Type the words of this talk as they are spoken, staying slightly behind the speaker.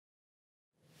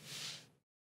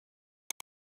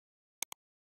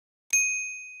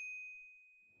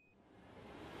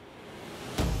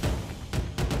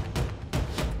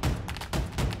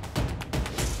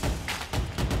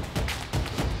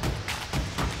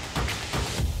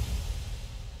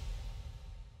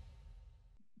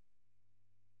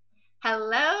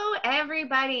Hello,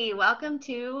 everybody. Welcome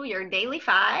to your Daily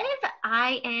Five.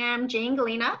 I am Jane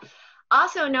Gallina,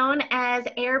 also known as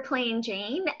Airplane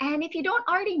Jane. And if you don't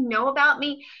already know about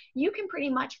me, you can pretty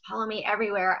much follow me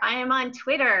everywhere. I am on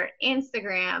Twitter,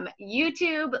 Instagram,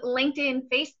 YouTube, LinkedIn,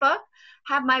 Facebook.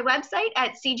 Have my website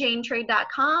at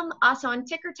cjanetrade.com, also on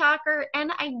TickerTocker,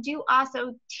 and I do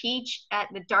also teach at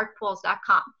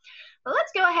thedarkpools.com. But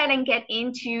let's go ahead and get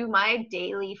into my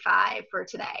Daily Five for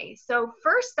today. So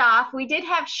first off, we did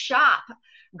have Shop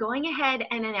going ahead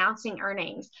and announcing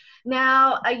earnings.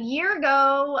 Now, a year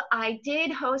ago, I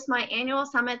did host my annual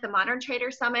summit, the Modern Trader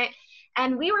Summit,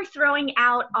 and we were throwing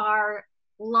out our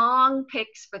long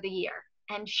picks for the year,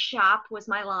 and Shop was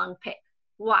my long pick.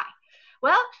 Why?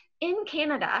 Well, in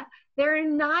Canada, there are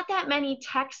not that many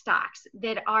tech stocks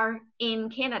that are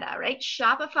in Canada, right?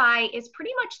 Shopify is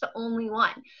pretty much the only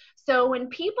one. So when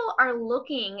people are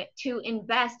looking to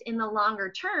invest in the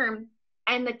longer term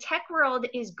and the tech world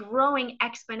is growing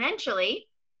exponentially,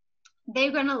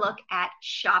 they're going to look at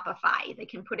Shopify. They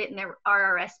can put it in their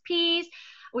RRSPs,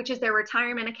 which is their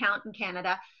retirement account in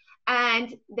Canada,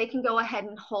 and they can go ahead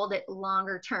and hold it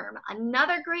longer term.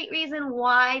 Another great reason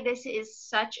why this is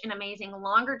such an amazing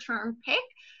longer term pick,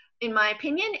 in my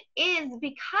opinion, is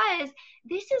because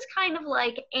this is kind of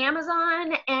like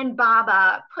Amazon and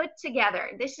Baba put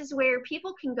together. This is where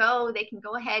people can go, they can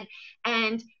go ahead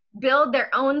and build their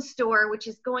own store, which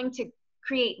is going to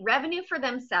create revenue for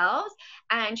themselves,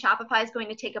 and Shopify is going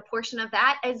to take a portion of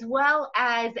that, as well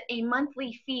as a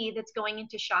monthly fee that's going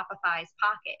into Shopify's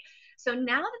pocket. So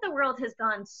now that the world has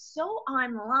gone so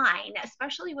online,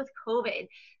 especially with COVID,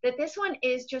 that this one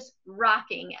is just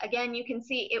rocking. Again, you can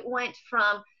see it went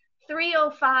from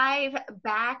 305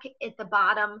 back at the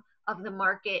bottom of the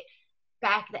market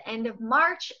back the end of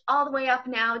March, all the way up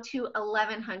now to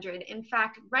 1100. In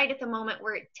fact, right at the moment,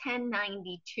 we're at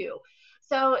 1092.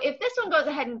 So if this one goes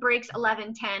ahead and breaks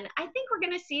 1110, I think we're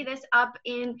going to see this up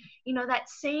in, that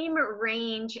same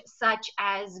range such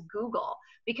as Google,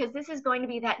 because this is going to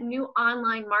be that new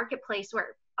online marketplace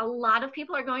where a lot of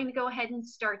people are going to go ahead and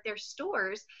start their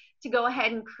stores to go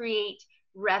ahead and create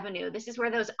revenue. This is where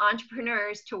those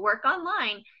entrepreneurs to work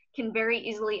online can very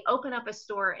easily open up a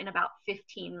store in about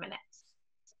 15 minutes.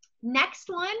 Next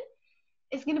one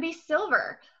is going to be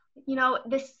silver.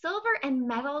 The silver and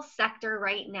metal sector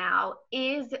right now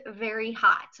is very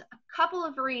hot. A couple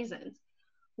of reasons.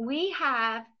 We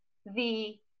have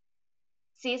the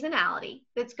seasonality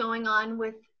that's going on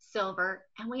with silver,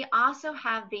 and we also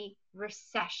have the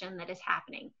recession that is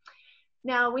happening.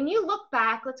 Now, when you look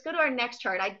back, let's go to our next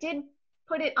chart. I did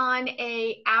put it on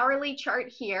a hourly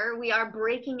chart here. We are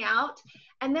breaking out,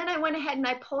 and then I went ahead and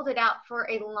I pulled it out for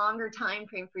a longer time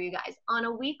frame for you guys on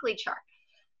a weekly chart.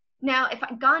 Now, if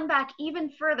I'd gone back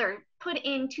even further, put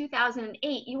in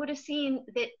 2008, you would have seen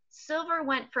that silver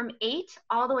went from $8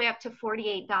 all the way up to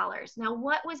 $48. Now,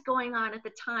 what was going on at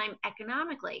the time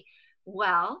economically?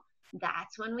 Well,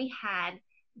 that's when we had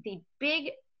the big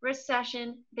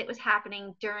recession that was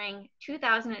happening during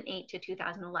 2008 to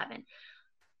 2011.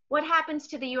 What happens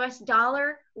to the US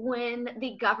dollar when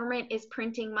the government is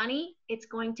printing money? It's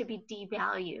going to be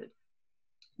devalued.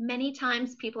 Many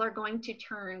times people are going to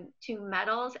turn to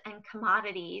metals and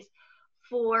commodities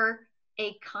for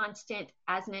a constant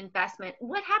as an investment.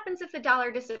 What happens if the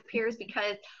dollar disappears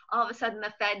because all of a sudden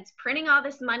the Fed's printing all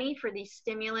this money for these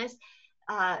stimulus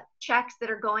checks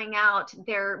that are going out?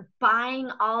 They're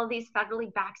buying all of these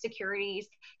federally backed securities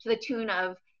to the tune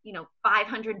of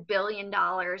 $500 billion.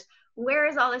 Where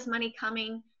is all this money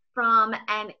coming from?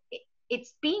 And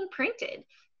it's being printed.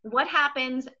 What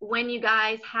happens when you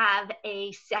guys have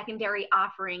a secondary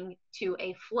offering to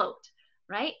a float,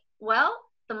 right? Well,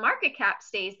 the market cap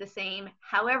stays the same.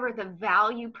 However, the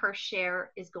value per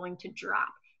share is going to drop.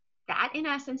 That, in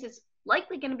essence, is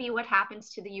likely going to be what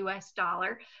happens to the US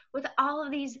dollar with all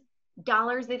of these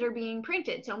dollars that are being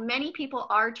printed. So many people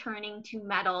are turning to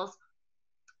metals.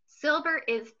 Silver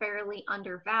is fairly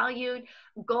undervalued.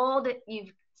 Gold,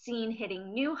 you've seen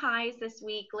hitting new highs this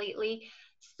week lately.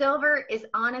 Silver is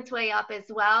on its way up as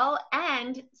well.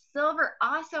 And silver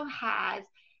also has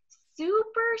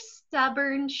super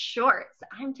stubborn shorts.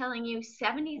 I'm telling you,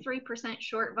 73%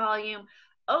 short volume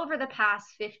over the past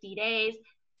 50 days,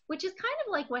 which is kind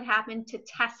of like what happened to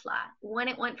Tesla when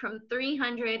it went from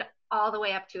 300 all the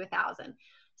way up to 1,000.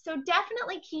 So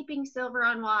definitely keeping silver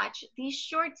on watch. These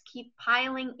shorts keep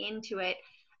piling into it.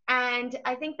 And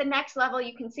I think the next level,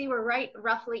 you can see we're right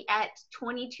roughly at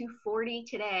 2240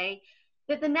 today.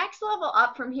 That the next level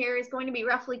up from here is going to be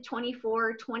roughly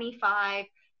 24, 25.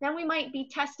 Then we might be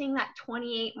testing that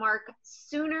 28 mark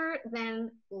sooner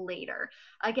than later.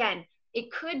 Again,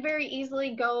 It could very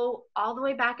easily go all the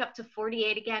way back up to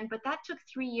 48 again, but that took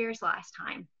 3 years last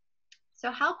time.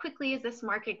 So how quickly is this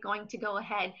market going to go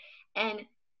ahead and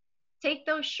take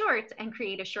those shorts and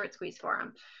create a short squeeze for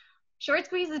them? Short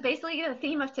squeeze is basically the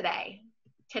theme of today.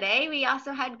 Today, we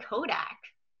also had Kodak,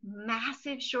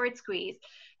 massive short squeeze.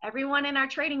 Everyone in our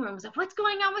trading rooms of what's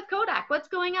going on with Kodak? What's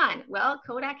going on? Well,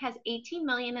 Kodak has 18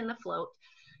 million in the float.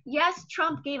 Yes,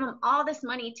 Trump gave him all this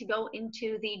money to go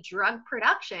into the drug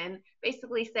production,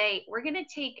 basically say, we're going to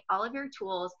take all of your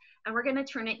tools and we're going to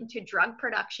turn it into drug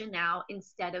production now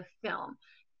instead of film.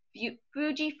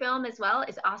 Fujifilm as well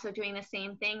is also doing the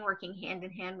same thing, working hand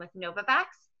in hand with Novavax.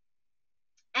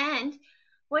 And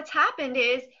what's happened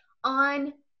is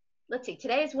let's see,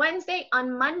 today is Wednesday.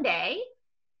 On Monday,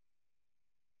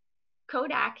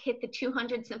 Kodak hit the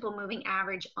 200 simple moving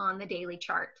average on the daily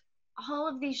chart. All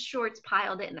of these shorts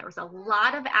piled in. There was a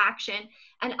lot of action,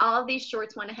 and all of these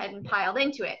shorts went ahead and piled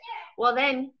into it. Well,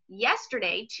 then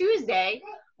yesterday, Tuesday,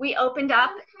 we opened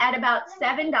up at about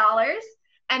 $7,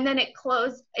 and then it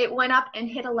closed. It went up and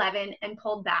hit 11 and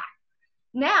pulled back.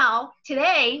 Now,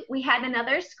 today, we had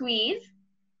another squeeze,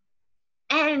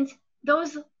 and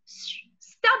those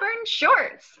stubborn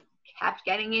shorts kept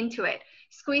getting into it,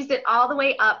 squeezed it all the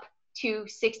way up to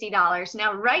 $60.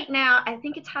 Now, right now, I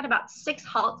think it's had about 6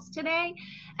 halts today,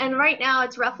 and right now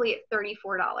it's roughly at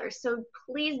 $34. So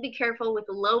please be careful with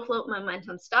the low float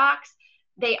momentum stocks.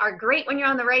 They are great when you're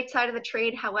on the right side of the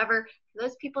trade. However,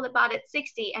 those people that bought at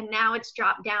 60 and now it's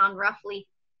dropped down roughly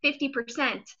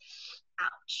 50%,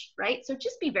 ouch, right? So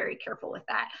just be very careful with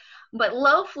that. But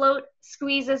low float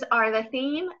squeezes are the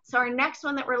theme. So our next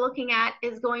one that we're looking at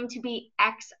is going to be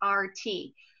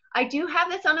XRT. I do have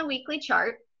this on a weekly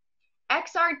chart.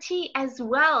 XRT as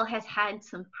well has had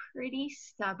some pretty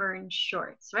stubborn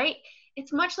shorts, right?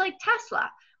 It's much like Tesla.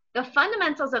 The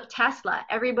fundamentals of Tesla,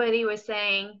 everybody was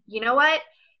saying, you know what?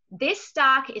 This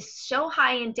stock is so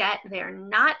high in debt, they're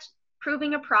not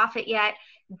proving a profit yet.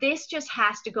 This just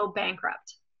has to go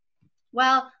bankrupt.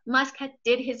 Well, Musk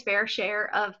did his fair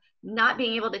share of not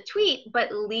being able to tweet,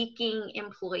 but leaking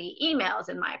employee emails,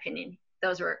 in my opinion.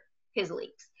 Those were his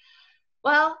leaks.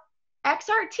 Well,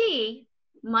 XRT,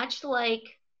 much like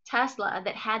Tesla,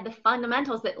 that had the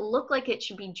fundamentals that look like it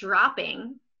should be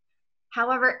dropping.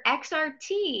 However,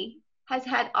 XRT has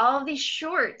had all of these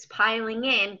shorts piling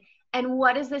in. And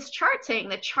what is this chart saying?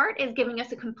 The chart is giving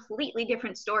us a completely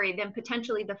different story than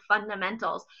potentially the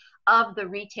fundamentals of the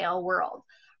retail world,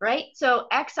 right? So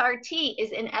XRT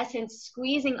is in essence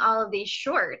squeezing all of these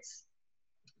shorts.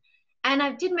 And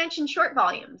I did mention short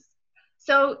volumes.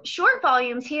 So short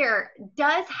volumes here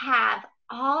does have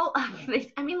all of this.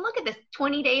 I mean, look at this,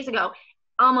 20 days ago,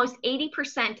 almost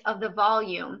 80% of the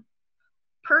volume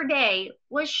per day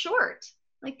was short.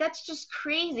 Like, that's just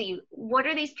crazy. What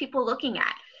are these people looking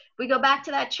at? We go back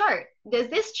to that chart. Does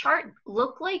this chart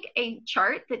look like a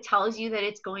chart that tells you that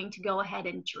it's going to go ahead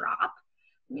and drop?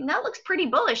 I mean, that looks pretty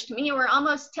bullish to me. We're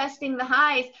almost testing the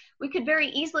highs. We could very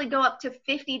easily go up to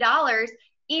 $50,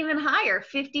 even higher,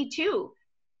 52,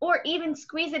 or even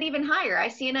squeeze it even higher. I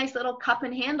see a nice little cup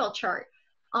and handle chart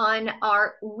on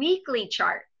our weekly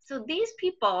chart. So these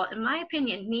people, in my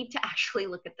opinion, need to actually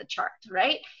look at the chart,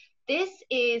 right? This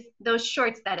is those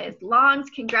shorts, that is. Longs,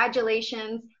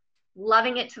 congratulations,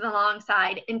 loving it to the long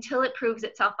side until it proves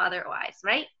itself otherwise,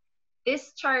 right?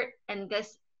 This chart and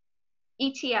this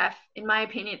ETF, in my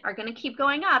opinion, are going to keep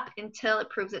going up until it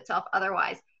proves itself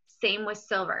otherwise. Same with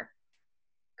silver.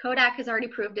 Kodak has already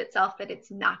proved itself that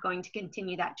it's not going to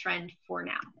continue that trend for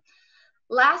now.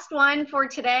 Last one for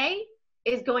today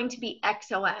is going to be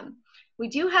XOM. We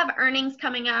do have earnings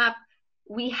coming up.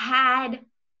 We had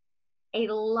a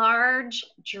large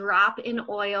drop in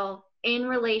oil in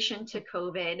relation to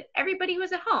COVID. Everybody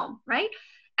was at home, right?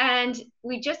 And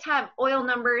we just have oil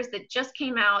numbers that just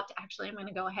came out. Actually, I'm going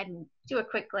to go ahead and do a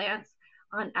quick glance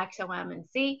on XOM and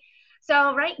see.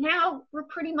 So right now, we're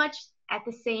pretty much at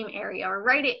the same area, or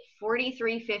right at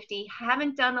 43.50.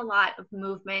 Haven't done a lot of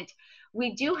movement.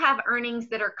 We do have earnings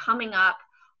that are coming up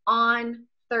on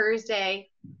Thursday,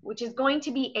 which is going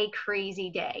to be a crazy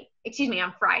day. Excuse me,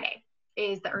 on Friday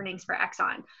is the earnings for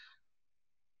Exxon.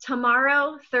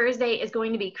 Tomorrow, Thursday, is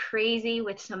going to be crazy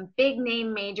with some big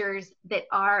name majors that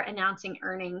are announcing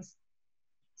earnings.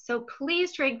 So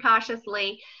please trade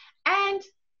cautiously and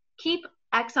keep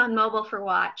Exxon Mobile for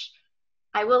watch.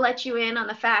 I will let you in on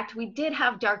the fact we did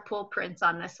have dark pool prints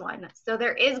on this one. So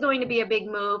there is going to be a big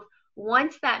move.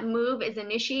 Once that move is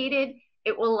initiated,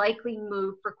 it will likely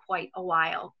move for quite a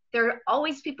while. There are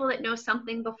always people that know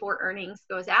something before earnings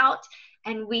goes out,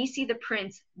 and we see the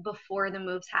prints before the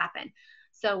moves happen.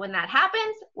 So when that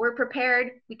happens, we're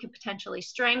prepared. We could potentially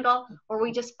strangle, or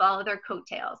we just follow their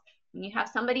coattails. When you have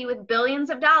somebody with billions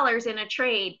of dollars in a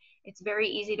trade, it's very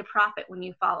easy to profit when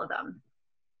you follow them.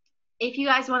 If you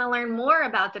guys want to learn more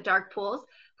about the dark pools,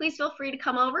 please feel free to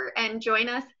come over and join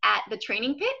us at the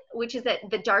training pit, which is at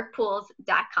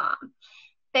thedarkpools.com.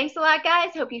 Thanks a lot,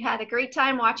 guys. Hope you had a great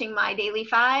time watching my Daily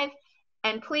 5.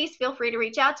 And please feel free to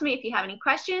reach out to me if you have any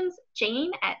questions,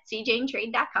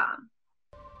 Jane@cjanetrade.com.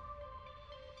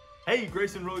 Hey,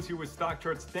 Grayson Rose here with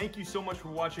StockCharts. Thank you so much for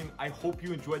watching. I hope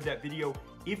you enjoyed that video.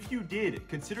 If you did,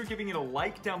 consider giving it a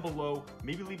like down below,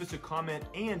 maybe leave us a comment,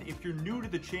 and if you're new to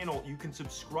the channel, you can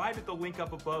subscribe at the link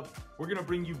up above. We're gonna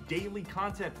bring you daily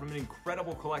content from an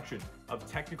incredible collection of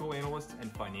technical analysts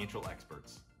and financial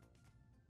experts.